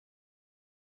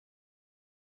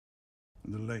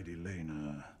The Lady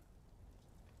Lena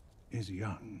is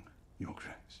young, Your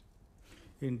Grace.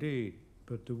 Indeed,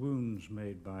 but the wounds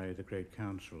made by the Great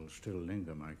Council still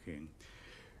linger, my king.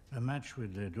 A match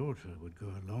with their daughter would go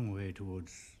a long way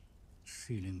towards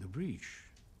sealing the breach.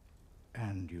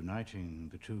 And uniting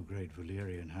the two great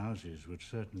Valyrian houses would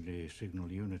certainly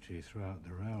signal unity throughout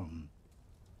the realm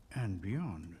and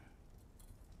beyond.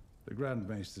 The Grand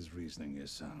Maester's reasoning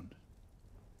is sound.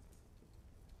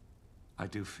 I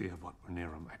do fear what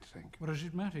Rhaenyra might think. What does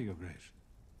it matter, Your Grace?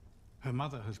 Her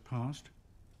mother has passed.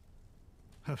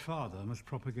 Her father must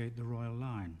propagate the royal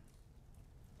line.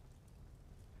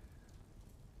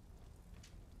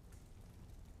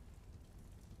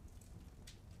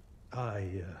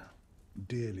 I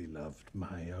dearly loved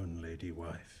my own lady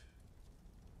wife.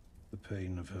 The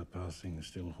pain of her passing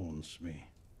still haunts me.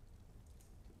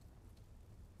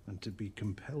 And to be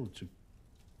compelled to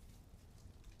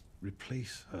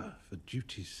replace her for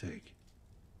duty's sake.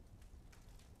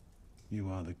 You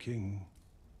are the king,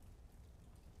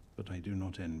 but I do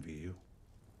not envy you.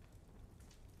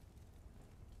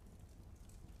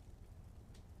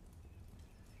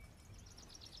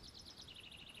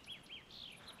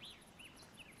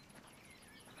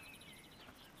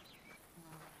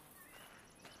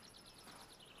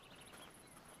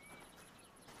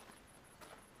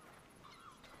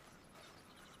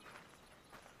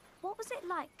 What was it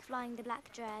like flying the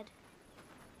Black Dread?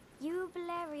 You were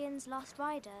Valerian's last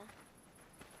rider.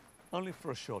 Only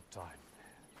for a short time,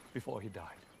 before he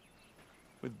died.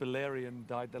 With Balerion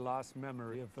died the last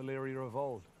memory of Valyria of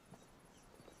old.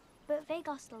 But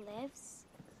Vhagar still lives.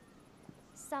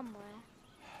 Somewhere.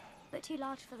 But too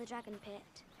large for the dragon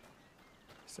pit.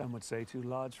 Some would say too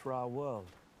large for our world.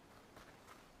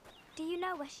 Do you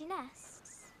know where she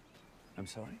nests? I'm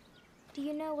sorry? Do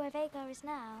you know where Vhagar is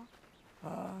now?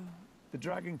 The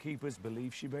Dragon Keepers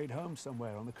believe she made home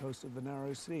somewhere on the coast of the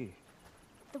Narrow Sea.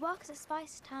 The workers at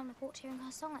Spice Town report hearing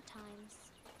her song at times.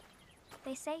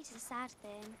 They say it's a sad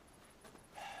thing.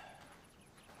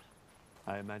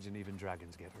 I imagine even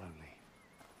dragons get lonely.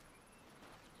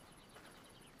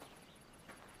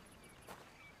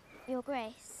 Your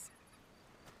Grace,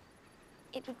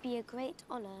 it would be a great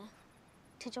honor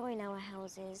to join our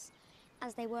houses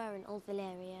as they were in Old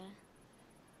Valyria.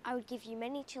 I would give you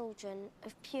many children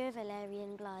of pure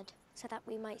Valyrian blood so that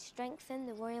we might strengthen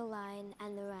the royal line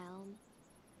and the realm.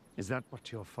 Is that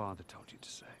what your father told you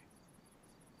to say?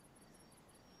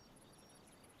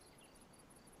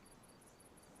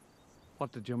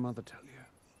 What did your mother tell you?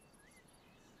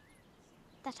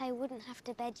 That I wouldn't have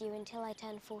to bed you until I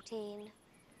turned 14.